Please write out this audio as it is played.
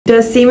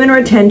Does semen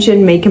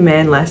retention make a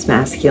man less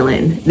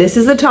masculine? This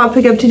is the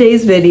topic of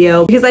today's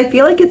video because I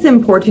feel like it's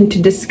important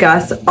to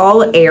discuss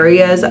all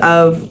areas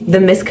of the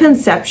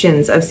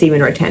misconceptions of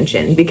semen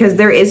retention because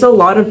there is a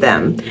lot of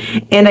them.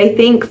 And I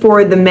think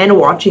for the men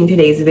watching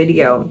today's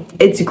video,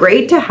 it's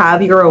great to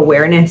have your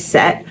awareness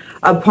set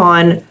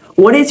upon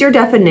what is your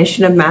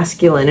definition of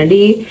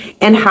masculinity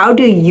and how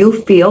do you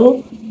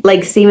feel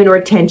like semen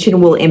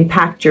retention will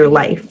impact your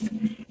life.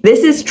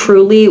 This is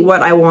truly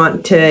what I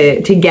want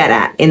to get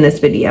at in this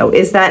video,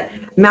 is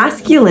that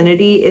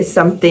masculinity is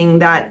something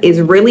that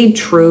is really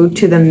true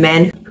to the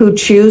men who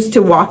choose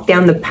to walk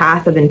down the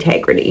path of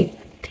integrity.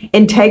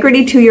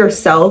 Integrity to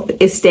yourself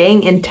is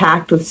staying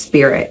intact with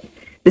spirit,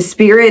 the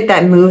spirit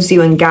that moves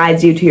you and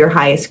guides you to your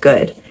highest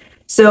good.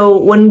 So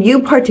when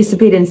you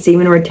participate in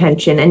semen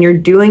retention and you're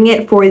doing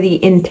it for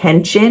the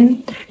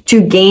intention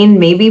to gain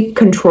maybe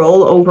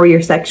control over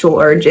your sexual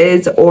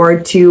urges or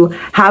to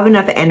have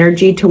enough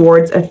energy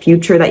towards a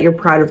future that you're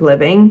proud of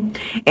living,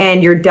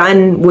 and you're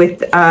done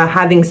with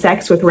having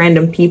sex with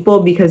random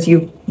people because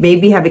you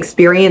maybe have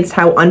experienced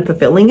how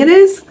unfulfilling it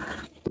is,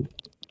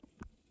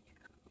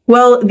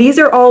 well, these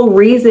are all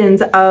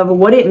reasons of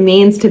what it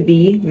means to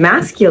be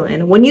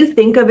masculine. When you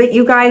think of it,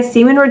 you guys,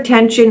 semen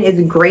retention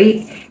is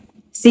great.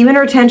 Semen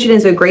retention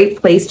is a great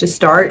place to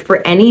start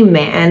for any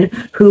man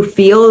who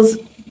feels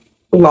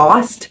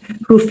lost,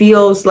 who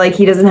feels like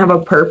he doesn't have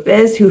a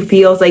purpose, who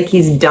feels like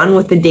he's done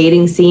with the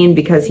dating scene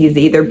because he's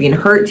either been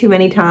hurt too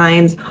many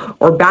times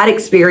or bad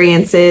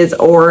experiences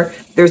or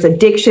there's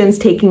addictions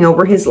taking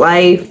over his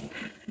life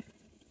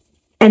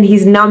and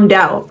he's numbed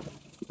out.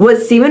 What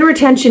semen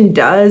retention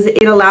does,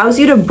 it allows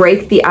you to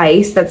break the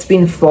ice that's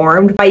been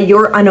formed by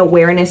your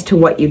unawareness to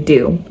what you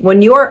do.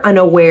 When you are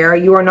unaware,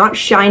 you are not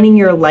shining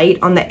your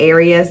light on the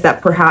areas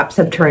that perhaps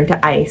have turned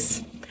to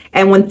ice.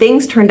 And when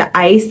things turn to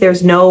ice,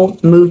 there's no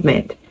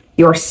movement.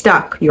 You're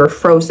stuck, you're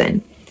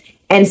frozen.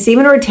 And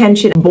semen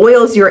retention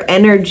boils your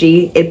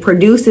energy, it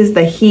produces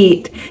the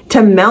heat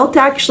to melt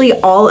actually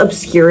all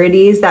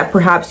obscurities that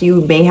perhaps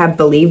you may have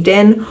believed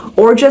in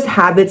or just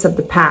habits of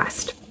the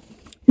past.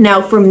 Now,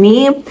 for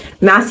me,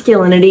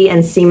 masculinity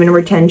and semen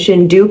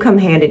retention do come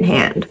hand in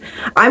hand.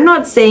 I'm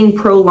not saying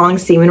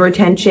prolonged semen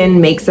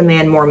retention makes a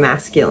man more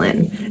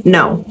masculine.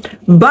 No.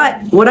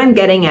 But what I'm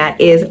getting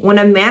at is when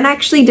a man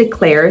actually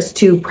declares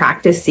to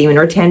practice semen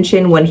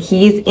retention when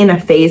he's in a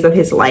phase of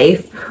his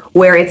life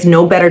where it's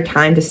no better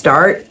time to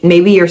start,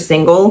 maybe you're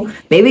single,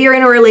 maybe you're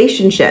in a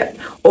relationship,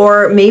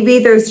 or maybe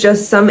there's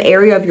just some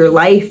area of your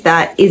life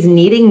that is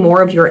needing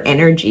more of your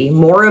energy,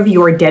 more of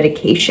your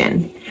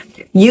dedication.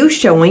 You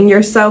showing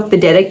yourself the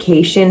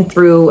dedication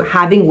through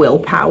having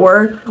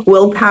willpower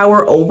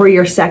over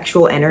your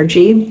sexual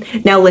energy.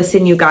 Now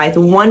listen, you guys,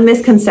 one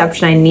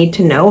misconception I need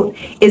to note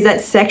is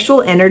that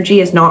sexual energy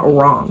is not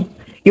wrong.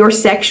 Your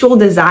sexual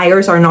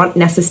desires are not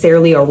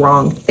necessarily a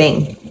wrong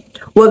thing.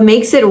 What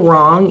makes it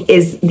wrong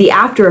is the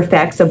after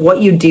effects of what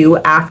you do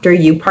after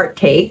you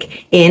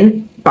partake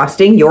in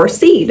busting your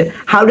seed.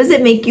 How does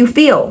it make you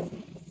feel?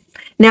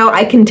 Now,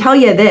 I can tell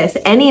you this,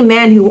 any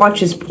man who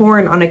watches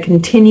porn on a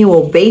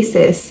continual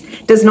basis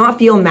does not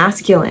feel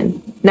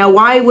masculine. Now,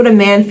 why would a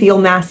man feel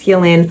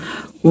masculine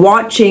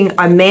watching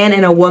a man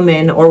and a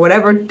woman or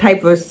whatever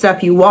type of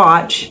stuff you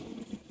watch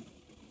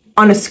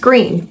on a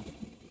screen?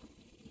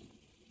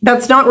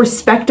 That's not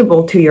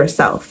respectable to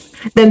yourself.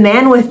 The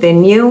man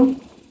within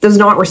you does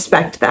not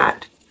respect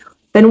that.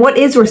 Then what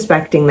is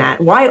respecting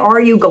that? Why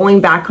are you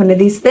going back onto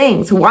these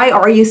things? Why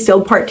are you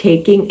still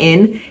partaking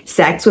in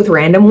sex with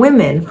random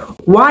women?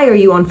 Why are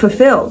you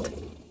unfulfilled?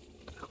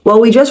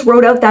 Well, we just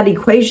wrote out that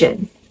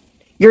equation.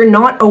 You're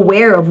not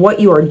aware of what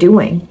you are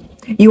doing.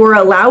 You are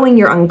allowing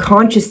your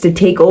unconscious to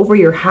take over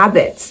your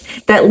habits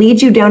that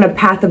lead you down a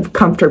path of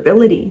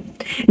comfortability.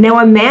 Now,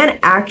 a man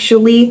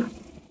actually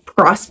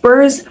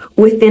prospers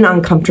within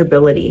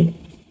uncomfortability.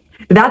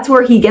 That's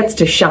where he gets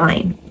to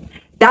shine.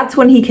 That's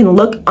when he can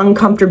look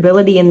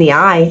uncomfortability in the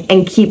eye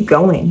and keep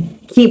going,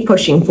 keep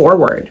pushing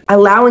forward,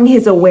 allowing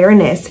his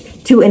awareness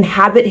to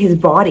inhabit his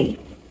body,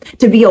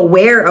 to be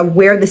aware of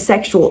where the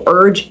sexual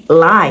urge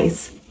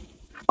lies.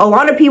 A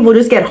lot of people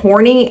just get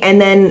horny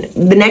and then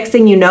the next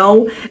thing you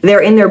know,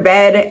 they're in their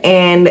bed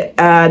and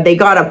they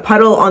got a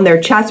puddle on their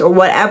chest or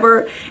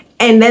whatever,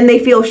 and then they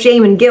feel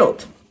shame and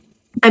guilt.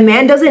 A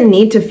man doesn't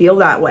need to feel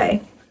that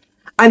way.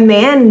 A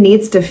man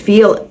needs to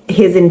feel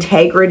his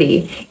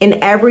integrity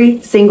in every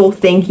single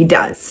thing he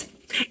does.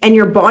 And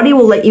your body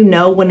will let you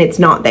know when it's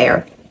not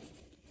there.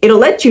 It'll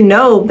let you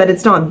know that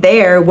it's not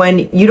there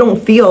when you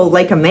don't feel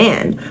like a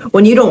man,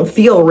 when you don't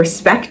feel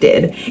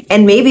respected,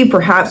 and maybe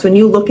perhaps when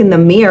you look in the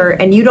mirror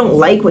and you don't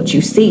like what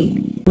you see.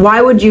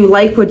 Why would you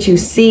like what you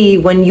see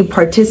when you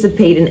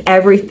participate in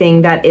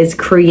everything that is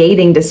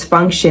creating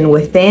dysfunction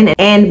within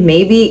and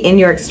maybe in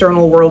your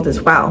external world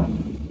as well?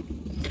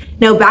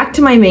 Now, back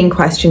to my main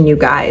question, you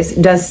guys.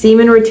 Does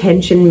semen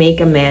retention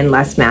make a man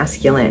less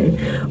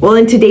masculine? Well,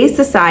 in today's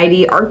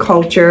society, our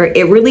culture,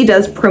 it really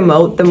does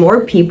promote the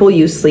more people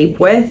you sleep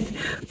with.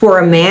 For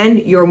a man,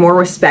 you're more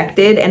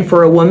respected, and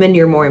for a woman,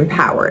 you're more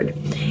empowered.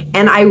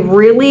 And I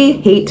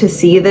really hate to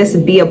see this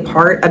be a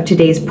part of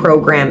today's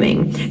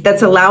programming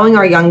that's allowing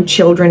our young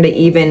children to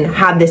even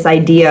have this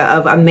idea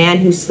of a man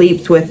who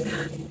sleeps with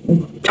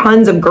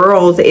tons of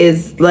girls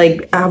is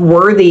like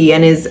worthy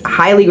and is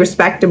highly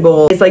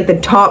respectable, is like the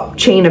top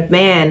chain of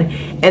man.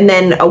 And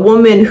then a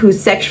woman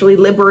who's sexually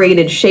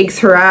liberated shakes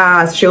her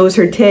ass, shows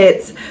her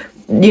tits,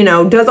 you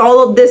know, does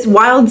all of this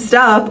wild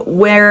stuff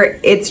where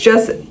it's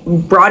just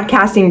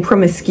broadcasting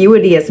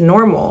promiscuity as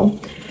normal.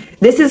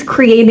 This is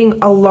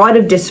creating a lot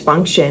of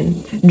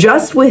dysfunction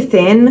just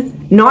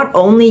within not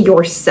only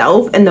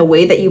yourself and the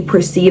way that you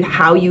perceive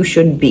how you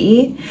should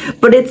be,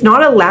 but it's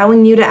not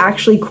allowing you to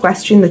actually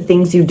question the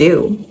things you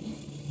do.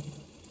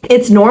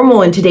 It's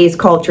normal in today's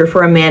culture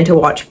for a man to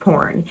watch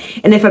porn.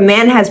 And if a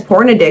man has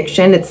porn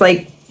addiction, it's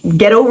like,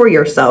 get over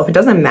yourself. It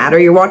doesn't matter.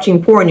 You're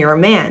watching porn. You're a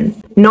man.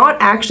 Not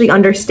actually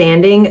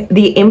understanding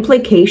the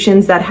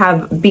implications that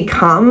have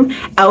become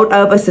out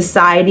of a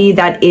society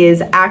that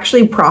is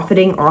actually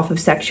profiting off of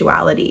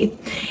sexuality.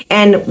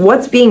 And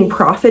what's being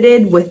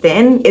profited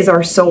within is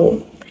our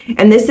soul.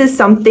 And this is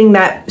something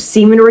that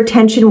semen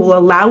retention will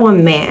allow a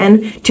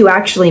man to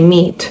actually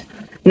meet.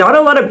 Not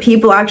a lot of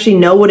people actually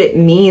know what it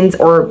means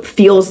or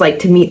feels like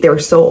to meet their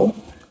soul.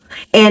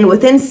 And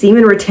within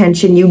semen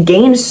retention, you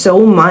gain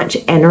so much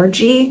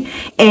energy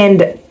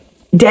and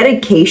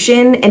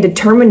dedication and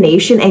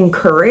determination and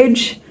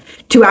courage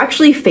to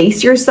actually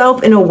face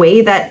yourself in a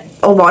way that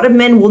a lot of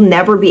men will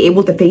never be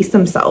able to face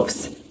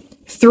themselves,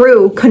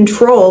 through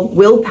control,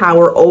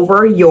 willpower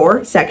over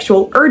your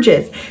sexual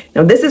urges.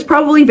 Now, this is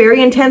probably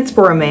very intense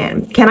for a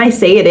man. Can I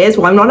say it is?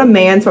 Well, I'm not a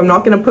man, so I'm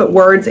not going to put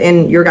words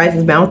in your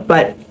guys' mouth,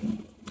 but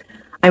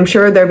I'm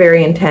sure they're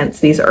very intense,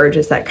 these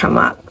urges that come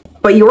up.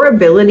 But your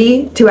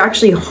ability to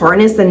actually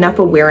harness enough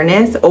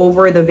awareness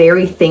over the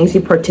very things you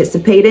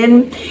participate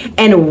in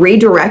and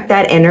redirect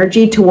that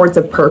energy towards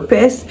a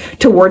purpose,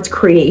 towards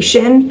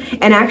creation,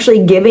 and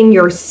actually giving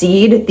your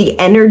seed, the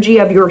energy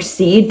of your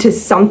seed, to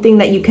something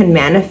that you can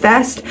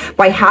manifest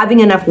by having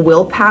enough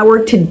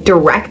willpower to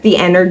direct the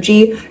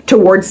energy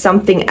towards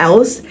something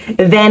else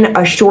than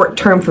a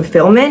short-term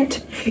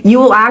fulfillment, you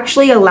will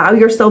actually allow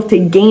yourself to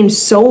gain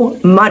so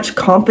much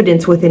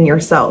confidence within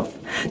yourself.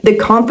 The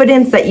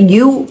confidence that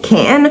you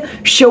can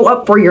show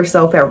up for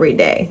yourself every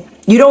day.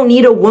 You don't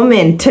need a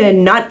woman to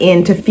nut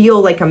in to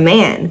feel like a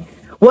man.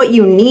 What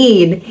you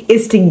need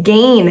is to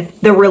gain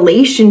the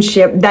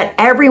relationship that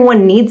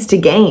everyone needs to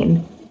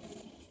gain.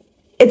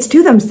 It's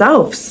to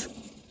themselves.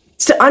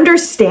 It's to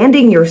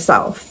understanding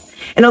yourself.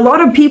 And a lot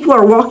of people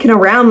are walking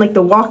around like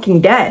the Walking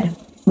Dead.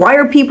 Why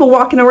are people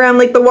walking around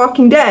like the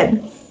Walking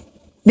Dead?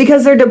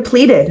 Because they're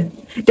depleted.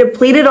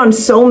 Depleted on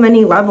so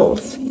many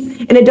levels.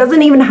 And it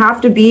doesn't even have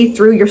to be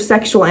through your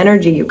sexual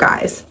energy, you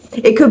guys.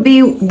 It could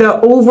be the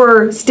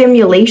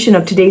overstimulation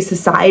of today's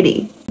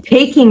society,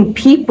 taking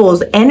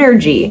people's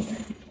energy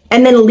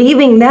and then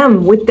leaving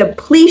them with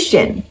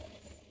depletion.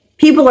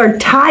 People are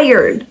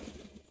tired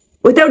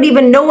without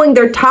even knowing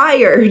they're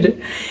tired.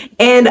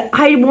 And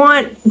I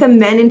want the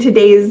men in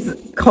today's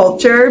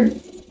culture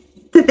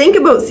to think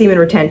about semen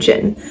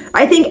retention.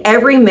 I think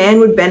every man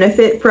would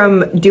benefit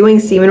from doing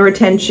semen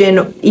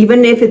retention,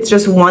 even if it's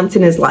just once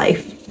in his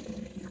life.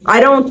 I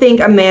don't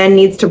think a man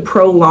needs to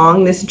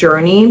prolong this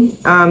journey.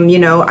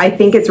 I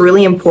think it's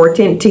really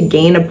important to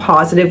gain a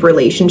positive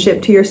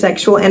relationship to your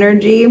sexual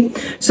energy.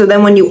 So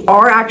then when you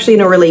are actually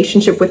in a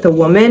relationship with a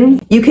woman,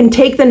 you can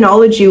take the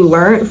knowledge you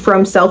learned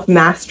from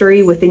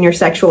self-mastery within your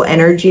sexual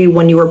energy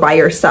when you were by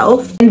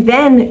yourself, and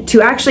then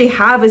to actually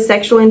have a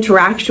sexual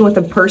interaction with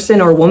a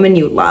person or woman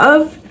you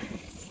love,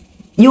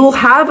 you will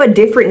have a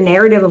different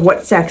narrative of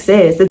what sex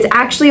is. It's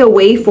actually a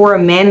way for a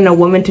man and a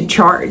woman to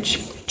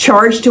charge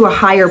to a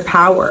higher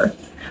power.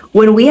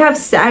 When we have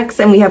sex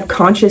and we have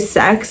conscious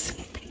sex,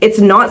 it's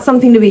not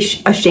something to be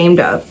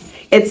ashamed of.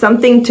 It's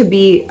something to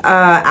be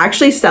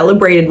actually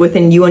celebrated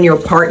within you and your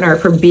partner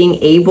for being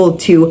able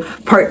to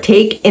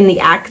partake in the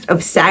act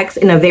of sex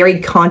in a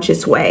very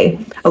conscious way.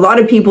 A lot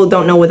of people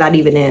don't know what that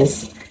even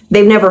is.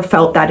 They've never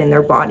felt that in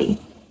their body.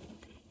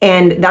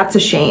 And that's a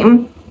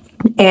shame.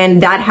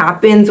 And that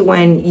happens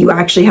when you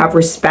actually have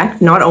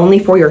respect, not only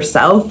for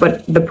yourself,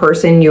 but the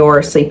person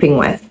you're sleeping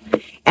with.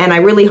 And I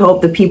really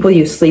hope the people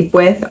you sleep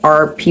with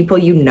are people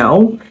you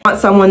know, not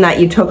someone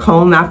that you took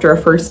home after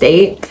a first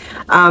date.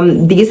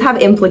 These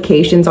have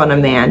implications on a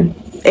man.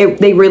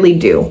 They really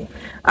do.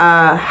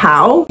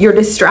 How? You're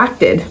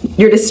distracted.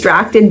 You're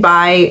distracted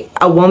by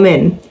a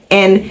woman.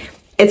 And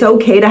it's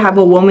okay to have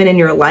a woman in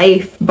your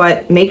life,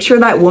 but make sure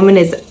that woman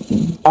is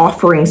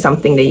offering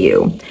something to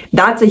you.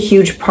 That's a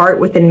huge part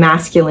within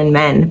masculine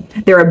men,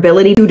 their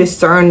ability to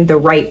discern the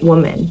right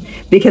woman.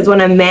 Because when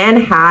a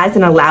man has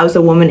and allows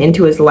a woman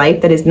into his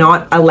life that is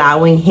not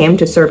allowing him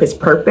to serve his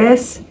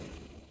purpose,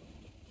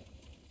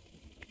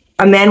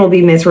 a man will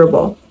be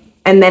miserable.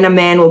 And then a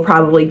man will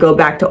probably go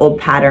back to old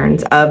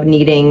patterns of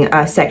needing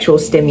sexual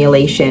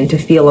stimulation to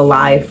feel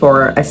alive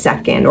for a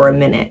second or a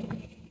minute.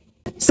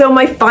 So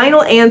my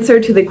final answer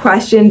to the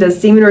question, does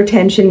semen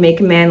retention make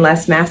a man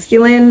less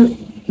masculine?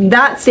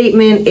 That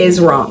statement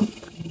is wrong,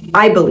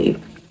 I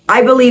believe.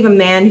 I believe a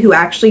man who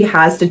actually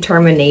has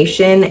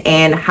determination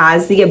and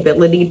has the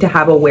ability to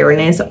have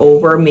awareness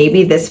over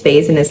maybe this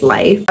phase in his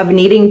life of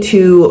needing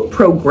to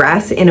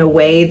progress in a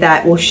way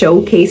that will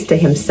showcase to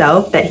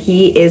himself that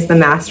he is the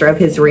master of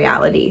his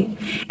reality.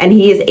 And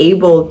he is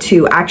able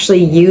to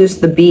actually use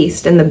the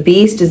beast. And the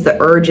beast is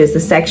the urges, the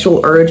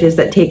sexual urges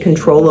that take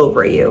control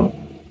over you.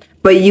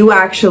 But you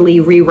actually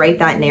rewrite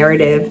that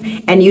narrative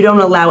and you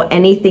don't allow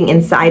anything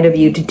inside of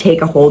you to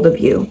take a hold of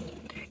you.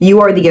 You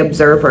are the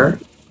observer.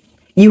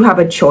 You have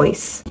a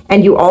choice,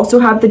 and you also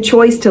have the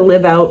choice to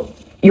live out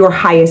your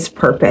highest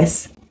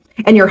purpose.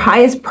 And your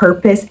highest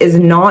purpose is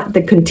not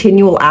the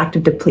continual act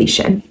of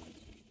depletion,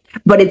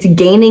 but it's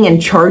gaining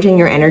and charging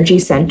your energy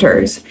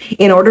centers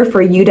in order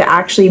for you to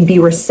actually be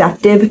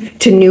receptive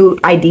to new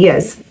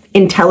ideas,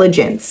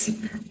 intelligence,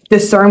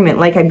 discernment,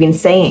 like I've been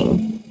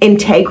saying,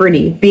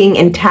 integrity, being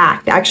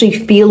intact, actually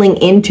feeling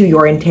into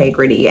your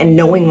integrity and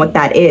knowing what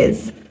that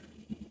is.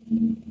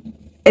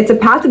 It's a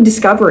path of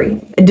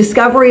discovery, a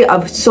discovery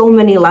of so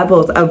many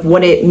levels of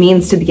what it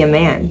means to be a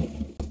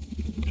man.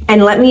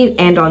 And let me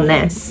end on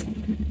this.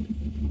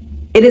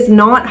 It is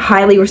not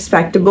highly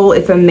respectable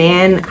if a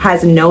man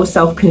has no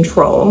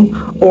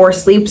self-control or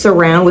sleeps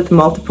around with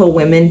multiple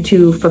women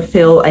to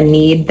fulfill a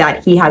need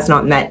that he has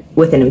not met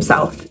within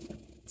himself.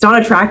 It's not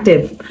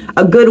attractive.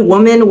 A good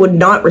woman would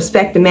not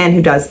respect a man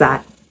who does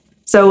that.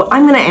 So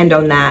I'm going to end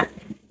on that.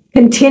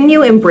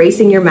 Continue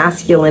embracing your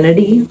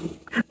masculinity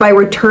by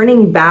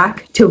returning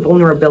back to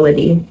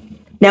vulnerability.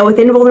 Now,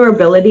 within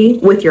vulnerability,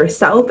 with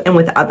yourself and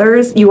with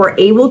others, you are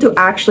able to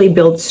actually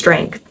build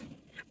strength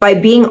by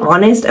being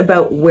honest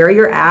about where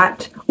you're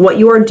at, what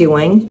you are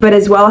doing, but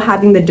as well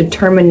having the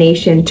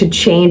determination to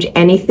change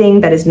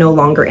anything that is no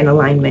longer in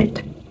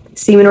alignment.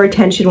 Semen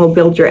retention will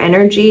build your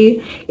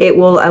energy. It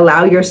will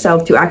allow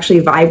yourself to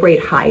actually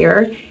vibrate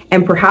higher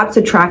and perhaps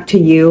attract to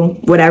you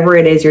whatever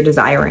it is you're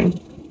desiring,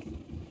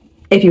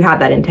 if you have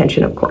that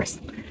intention, of course.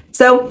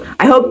 So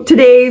I hope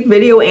today's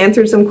video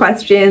answered some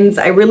questions.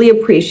 I really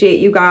appreciate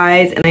you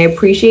guys, and I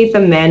appreciate the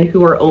men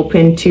who are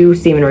open to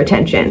semen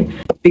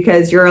retention,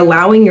 because you're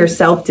allowing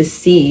yourself to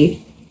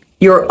see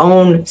your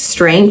own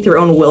strength, your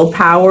own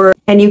willpower,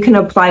 and you can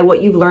apply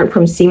what you've learned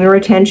from semen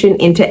retention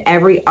into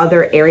every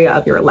other area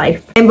of your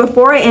life. And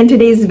before I end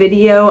today's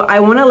video, I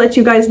want to let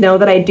you guys know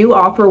that I do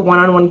offer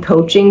one-on-one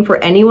coaching for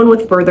anyone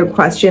with further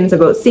questions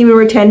about semen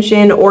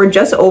retention or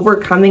just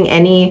overcoming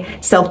any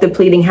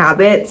self-depleting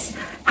habits,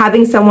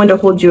 having someone to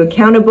hold you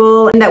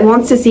accountable, and that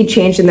wants to see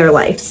change in their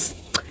lives.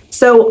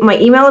 So my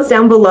email is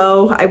down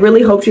below. I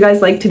really hope you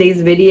guys liked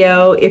today's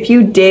video. If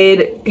you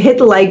did, hit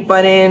the like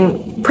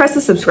button, press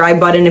the subscribe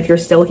button if you're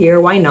still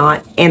here, why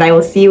not? And I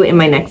will see you in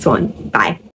my next one. Bye.